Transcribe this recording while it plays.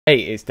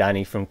Hey, it's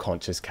Danny from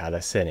Conscious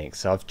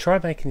Calisthenics. So I've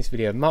tried making this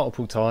video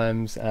multiple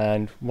times,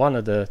 and one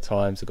of the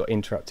times I got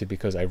interrupted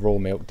because a raw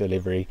milk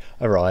delivery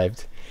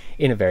arrived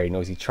in a very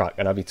noisy truck,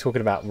 and I'll be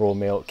talking about raw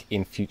milk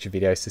in future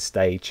videos, so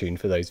stay tuned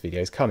for those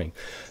videos coming.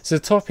 So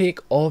the topic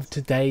of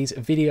today's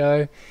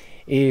video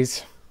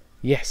is,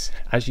 yes,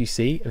 as you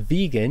see,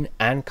 vegan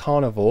and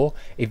carnivore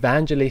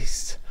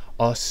evangelists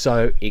are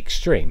so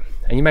extreme.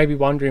 And you may be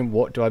wondering,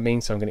 what do I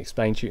mean? So I'm going to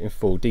explain to you in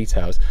full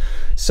details.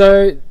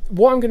 So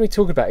what I'm going to be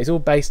talking about is all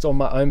based on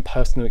my own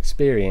personal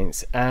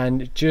experience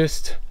and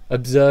just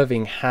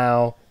observing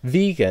how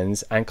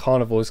vegans and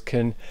carnivores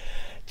can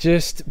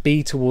just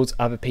be towards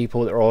other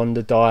people that are on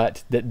the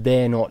diet that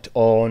they're not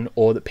on,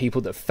 or that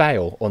people that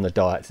fail on the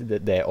diet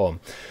that they're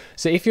on.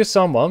 So if you're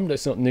someone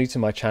that's not new to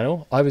my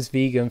channel, I was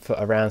vegan for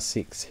around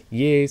 6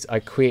 years. I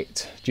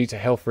quit due to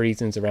health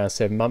reasons around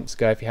 7 months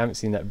ago. If you haven't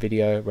seen that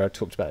video where I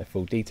talked about it in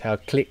full detail,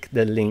 click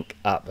the link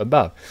up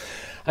above.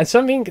 And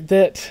something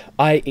that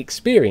I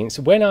experienced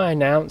when I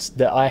announced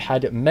that I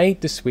had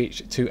made the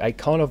switch to a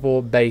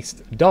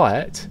carnivore-based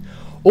diet,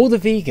 all the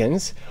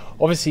vegans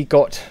obviously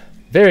got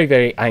very,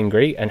 very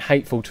angry and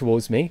hateful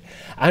towards me.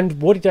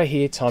 And what did I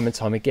hear time and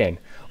time again?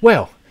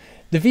 Well,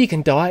 the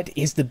vegan diet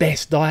is the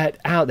best diet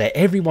out there.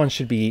 Everyone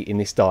should be eating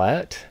this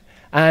diet.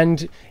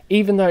 And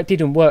even though it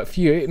didn't work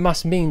for you, it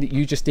must mean that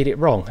you just did it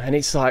wrong. And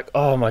it's like,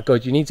 oh my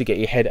God, you need to get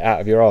your head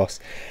out of your ass.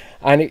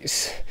 And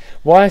it's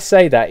why I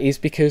say that is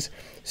because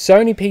so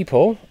many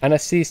people, and I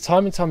see this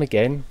time and time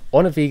again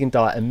on a vegan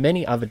diet and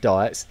many other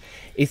diets,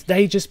 is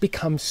they just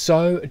become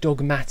so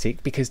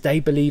dogmatic because they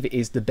believe it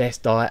is the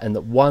best diet and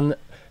that one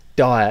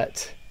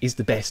diet is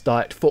the best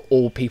diet for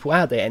all people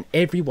out there and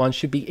everyone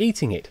should be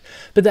eating it.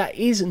 But that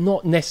is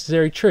not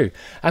necessarily true.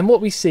 And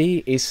what we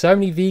see is so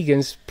many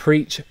vegans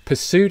preach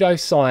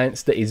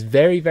pseudoscience that is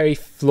very, very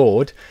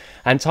flawed,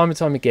 and time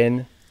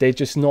again they're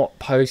just not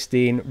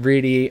posting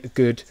really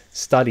good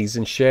studies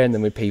and sharing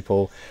them with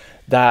people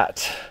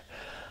that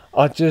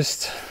are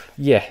just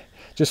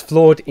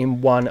flawed in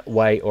one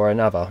way or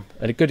another.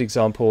 And a good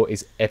example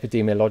is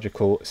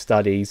epidemiological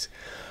studies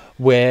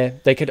where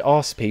they could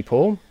ask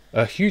people,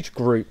 a huge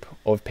group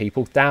of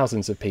people,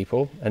 thousands of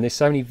people, and there's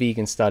so many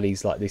vegan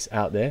studies like this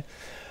out there,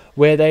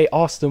 where they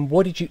ask them,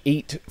 what did you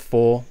eat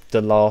for the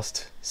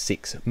last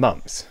 6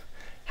 months?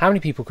 How many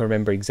people can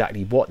remember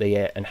exactly what they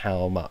ate and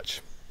how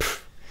much?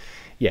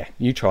 Yeah,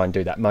 you try and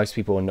do that. Most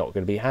people are not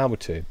going to be able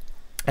to.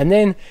 And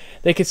then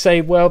they could say,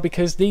 well,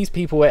 because these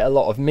people ate a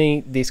lot of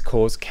meat, this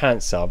caused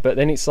cancer. But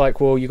then it's like,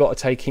 well, you've got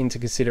to take into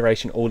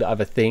consideration all the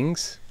other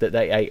things that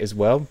they ate as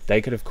well. They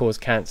could have caused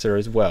cancer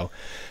as well.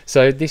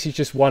 So this is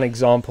just one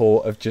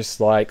example of just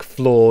like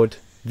flawed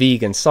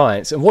vegan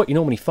science. And what you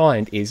normally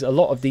find is a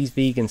lot of these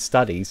vegan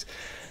studies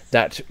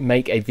that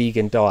make a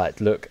vegan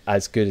diet look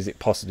as good as it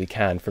possibly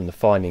can from the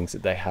findings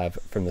that they have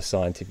from the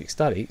scientific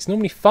study. It's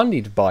normally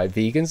funded by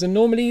vegans, and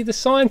normally the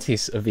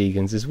scientists are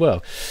vegans as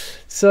well.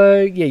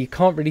 So yeah, you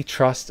can't really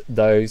trust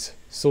those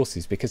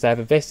sources because they have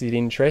a vested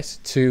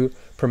interest to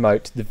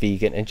promote the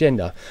vegan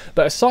agenda.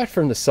 But aside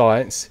from the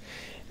science,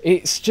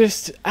 it's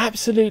just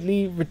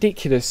absolutely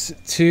ridiculous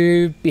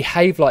to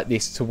behave like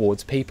this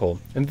towards people.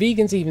 And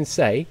vegans even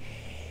say,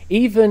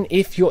 even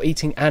if you're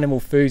eating animal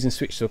foods and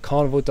switch to a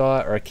carnivore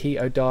diet or a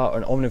keto diet or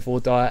an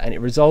omnivore diet and it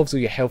resolves all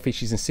your health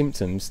issues and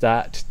symptoms,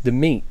 that the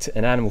meat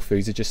and animal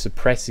foods are just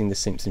suppressing the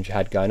symptoms you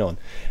had going on.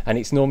 And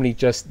it's normally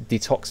just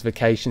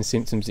detoxification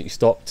symptoms that you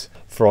stopped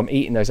from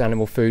eating those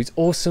animal foods,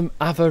 or some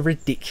other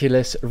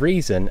ridiculous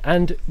reason.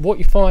 And what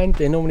you find,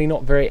 they're normally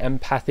not very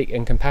empathic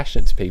and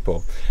compassionate to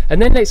people.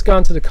 And then let's go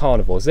on to the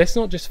carnivores. Let's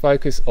not just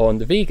focus on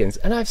the vegans.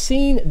 And I've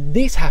seen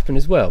this happen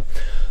as well.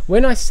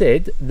 When I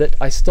said that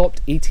I stopped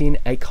eating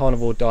a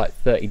carnivore diet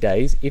 30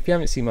 days, if you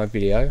haven't seen my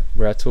video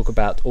where I talk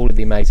about all of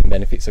the amazing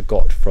benefits I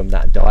got from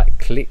that diet,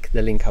 click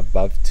the link up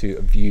above to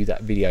view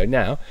that video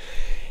now.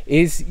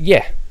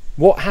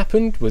 What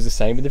happened was the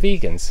same with the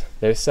vegans.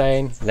 They were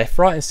saying left,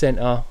 right and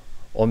center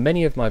on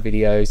many of my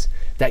videos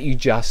that you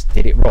just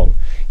did it wrong.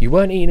 You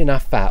weren't eating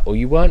enough fat, or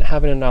you weren't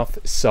having enough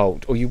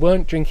salt, or you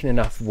weren't drinking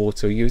enough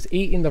water, or you was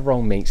eating the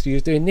wrong meats, or you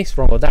was doing this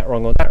wrong or that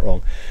wrong or that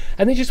wrong.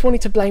 And they just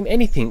wanted to blame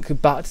anything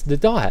but the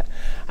diet.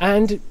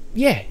 And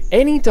yeah,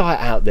 any diet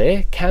out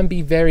there can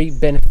be very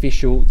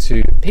beneficial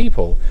to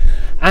people,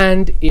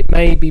 and it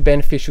may be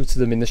beneficial to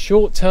them in the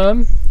short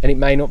term and it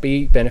may not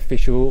be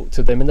beneficial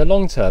to them in the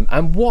long term.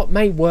 And what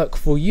may work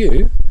for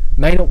you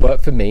may not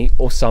work for me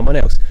or someone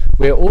else.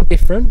 We're all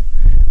different.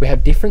 We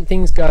have different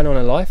things going on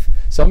in life.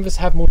 Some of us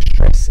have more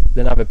stress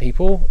than other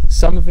people.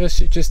 Some of us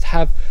just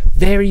have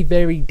very,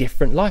 very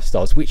different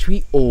lifestyles, which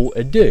we all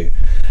do.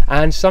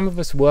 And some of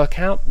us work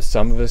out,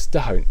 some of us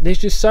don't. There's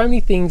just so many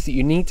things that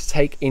you need to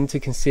take into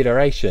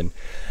consideration.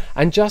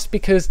 And just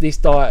because this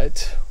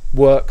diet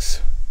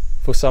works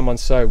for someone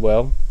so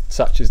well,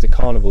 such as the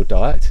carnivore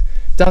diet,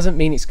 doesn't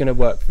mean it's going to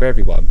work for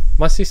everyone.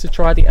 My sister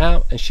tried it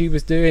out and she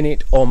was doing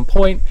it on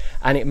point,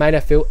 and it made her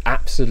feel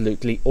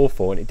absolutely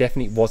awful, and it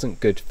definitely wasn't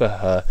good for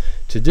her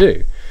to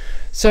do.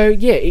 So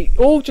yeah, it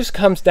all just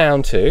comes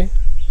down to,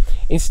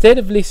 Instead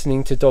of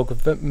listening to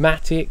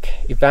dogmatic,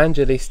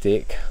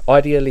 evangelistic,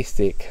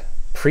 idealistic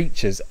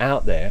preachers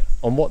out there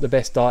on what the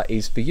best diet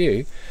is for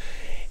you,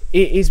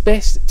 it is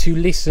best to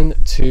listen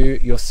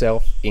to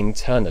yourself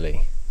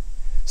internally.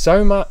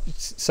 So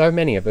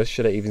many of us,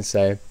 should I even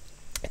say,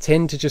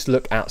 tend to just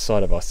look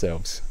outside of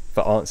ourselves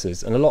for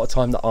answers, and a lot of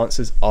time the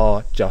answers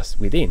are just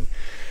within.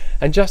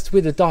 And just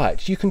with a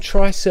diet, you can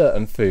try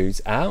certain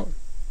foods out,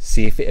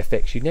 see if it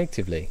affects you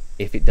negatively.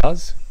 If it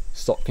does,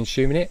 stop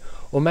consuming it,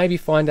 or maybe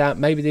find out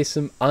maybe there's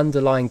some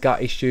underlying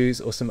gut issues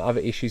or some other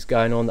issues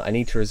going on that I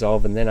need to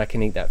resolve, and then I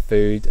can eat that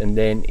food and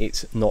then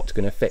it's not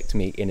going to affect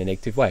me in a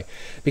negative way.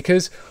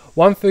 Because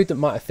one food that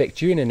might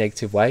affect you in a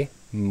negative way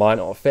might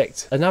not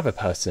affect another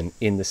person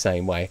in the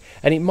same way,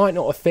 and it might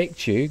not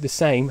affect you the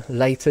same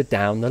later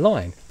down the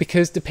line,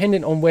 because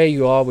depending on where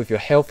you are with your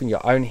health and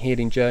your own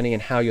healing journey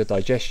and how your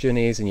digestion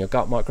is and your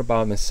gut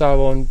microbiome and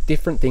so on,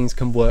 different things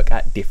can work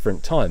at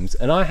different times.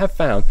 And I have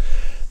found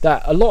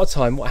that a lot of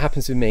time what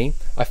happens with me,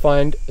 I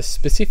find a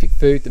specific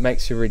food that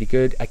makes you really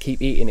good, I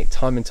keep eating it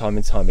time and time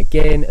and time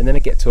again, and then I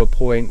get to a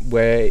point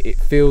where it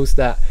feels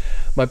that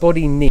my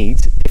body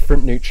needs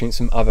different nutrients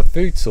from other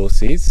food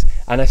sources,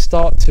 and I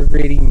start to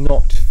really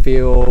not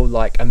feel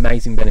like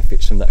amazing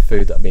benefits from that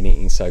food that I've been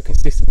eating so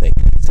consistently.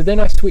 So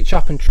then I switch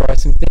up and try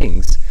some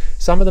things.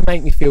 Some of them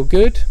make me feel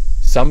good,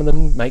 some of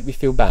them make me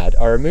feel bad.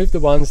 I remove the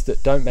ones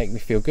that don't make me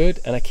feel good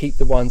and I keep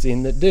the ones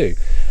in that do.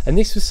 And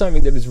this was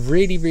something that was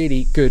really,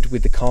 really good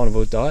with the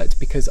carnivore diet,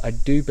 because I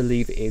do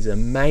believe it is an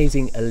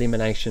amazing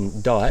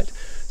elimination diet.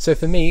 So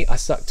for me, I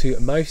stuck to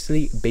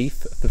mostly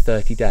beef for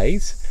 30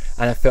 days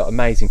and I felt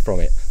amazing from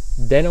it.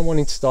 Then I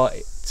wanted to start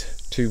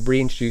to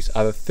reintroduce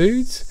other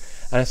foods,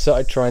 and I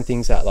started trying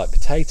things out like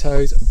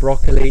potatoes,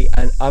 broccoli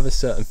and other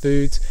certain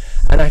foods,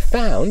 and I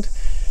found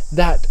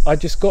that I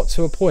just got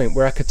to a point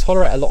where I could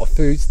tolerate a lot of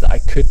foods that I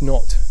could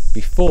not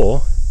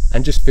before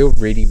and just feel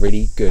really,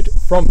 really good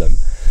from them.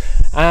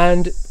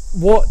 And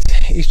what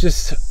is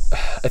just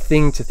a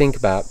thing to think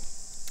about,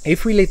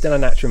 if we lived in a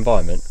natural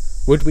environment,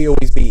 would we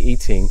always be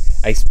eating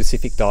a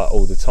specific diet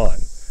all the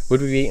time?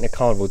 Would we be eating a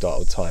carnivore diet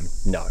all the time?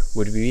 No.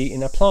 Would we be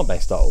eating a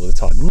plant-based diet all the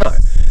time? No.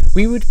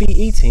 We would be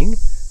eating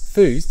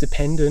foods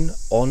dependent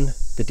on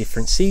the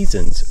different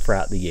seasons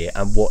throughout the year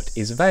and what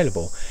is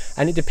available,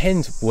 and it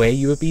depends where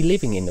you would be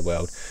living in the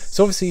world.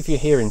 So obviously if you're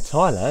here in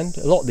Thailand,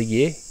 a lot of the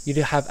year you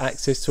do have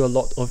access to a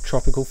lot of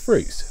tropical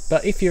fruits,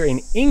 but if you're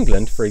in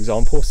England, for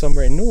example, or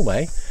somewhere in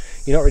Norway,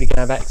 you're not really going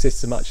to have access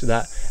to much of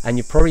that, and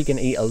you're probably going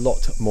to eat a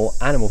lot more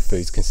animal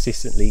foods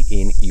consistently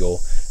in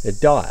your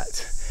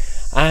diet,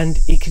 and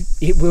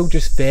it will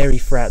just vary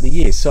throughout the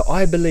year. So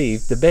I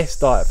believe the best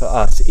diet for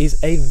us is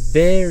a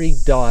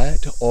varied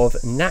diet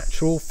of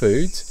natural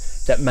foods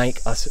that make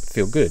us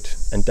feel good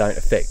and don't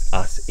affect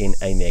us in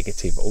a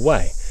negative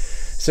way.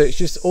 So it's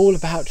just all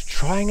about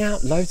trying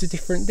out loads of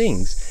different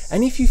things.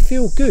 And if you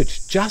feel good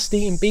just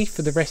eating beef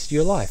for the rest of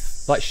your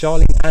life, like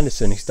Charlene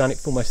Anderson, who's done it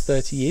for almost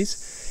 30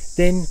 years,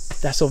 then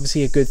that's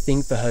obviously a good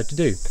thing for her to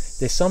do.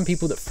 There's some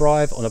people that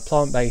thrive on a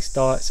plant-based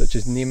diet, such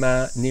as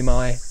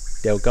Nimai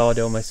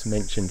Delgado, almost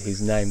mentioned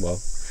his name, well,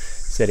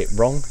 said it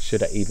wrong,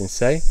 should I even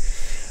say,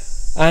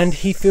 and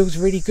he feels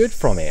really good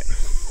from it.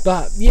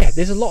 But yeah,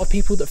 there's a lot of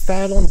people that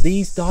fail on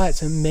these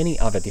diets and many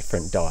other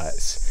different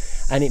diets.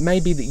 And it may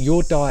be that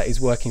your diet is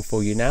working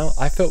for you now.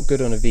 I felt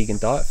good on a vegan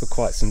diet for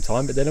quite some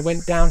time, but then I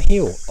went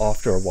downhill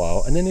after a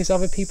while. And then there's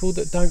other people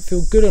that don't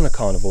feel good on a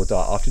carnivore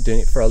diet after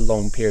doing it for a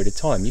long period of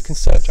time. You can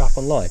search up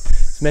online.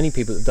 There's many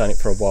people that have done it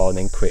for a while and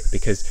then quit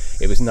because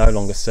it was no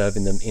longer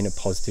serving them in a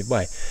positive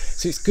way.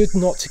 So it's good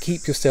not to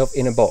keep yourself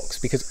in a box,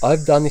 because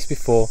I've done this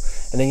before,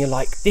 and then you're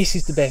like, this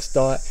is the best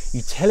diet.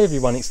 You tell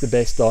everyone it's the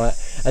best diet,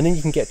 and then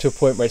you can get to a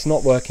point where it's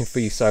not working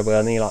for you so well,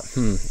 and then you're like,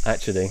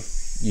 actually,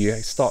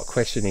 you start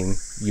questioning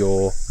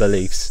your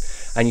beliefs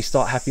and you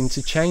start having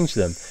to change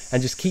them,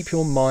 and just keep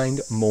your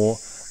mind more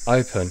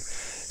open.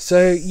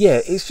 So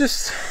yeah, it's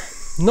just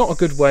not a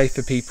good way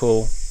for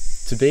people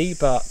to be,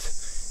 but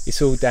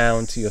it's all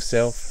down to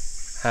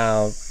yourself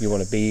how you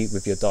want to be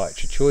with your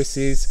dietary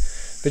choices.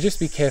 But just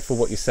be careful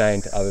what you're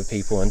saying to other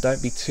people, and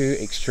don't be too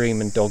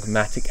extreme and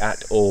dogmatic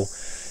at all,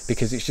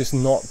 because it's just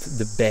not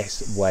the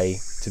best way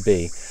to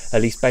be,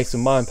 at least based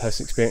on my own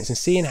personal experience and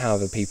seeing how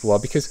other people are.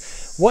 Because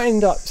what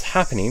ends up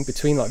happening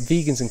between like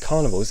vegans and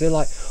carnivores, they're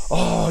like,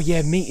 oh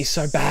yeah, meat is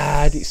so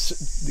bad, it's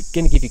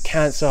going to give you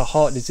cancer,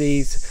 heart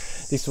disease.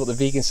 This is what the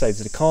vegans say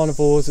to the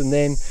carnivores, and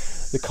then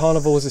the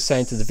carnivores are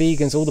saying to the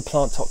vegans all the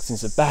plant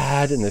toxins are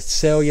bad, and the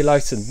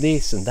cellulose and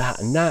this and that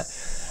and that,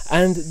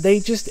 and they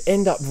just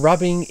end up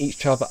rubbing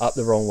each other up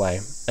the wrong way,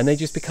 and they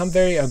just become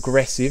very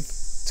aggressive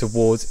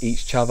towards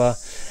each other,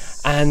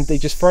 and they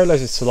just throw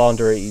loads of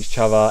slander at each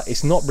other.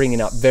 It's not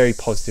bringing up very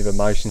positive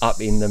emotions up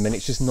in them, and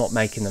it's just not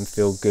making them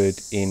feel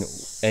good in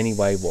any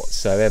way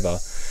whatsoever.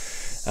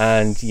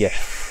 And yeah,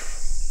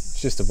 it's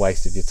just a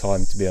waste of your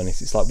time, to be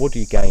honest. It's like, what do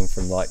you gain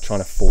from like trying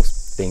to force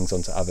things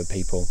onto other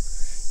people?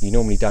 You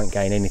normally don't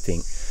gain anything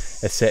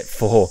except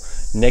for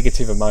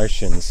negative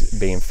emotions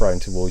being thrown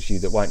towards you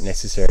that won't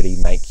necessarily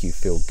make you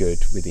feel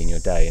good within your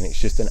day, and it's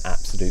just an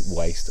absolute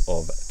waste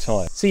of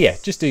time. So yeah,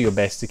 just do your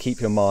best to keep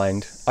your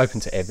mind open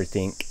to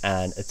everything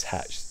and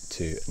attached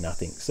to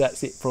nothing. So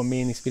that's it from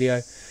me in this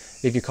video.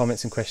 Leave your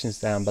comments and questions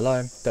down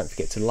below. Don't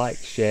forget to like,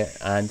 share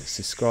and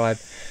subscribe,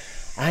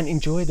 and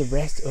enjoy the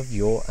rest of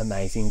your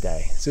amazing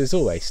day. So as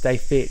always, stay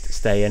fit,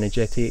 stay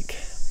energetic,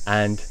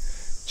 and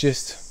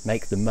just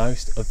make the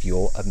most of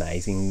your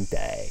amazing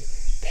day.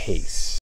 Peace.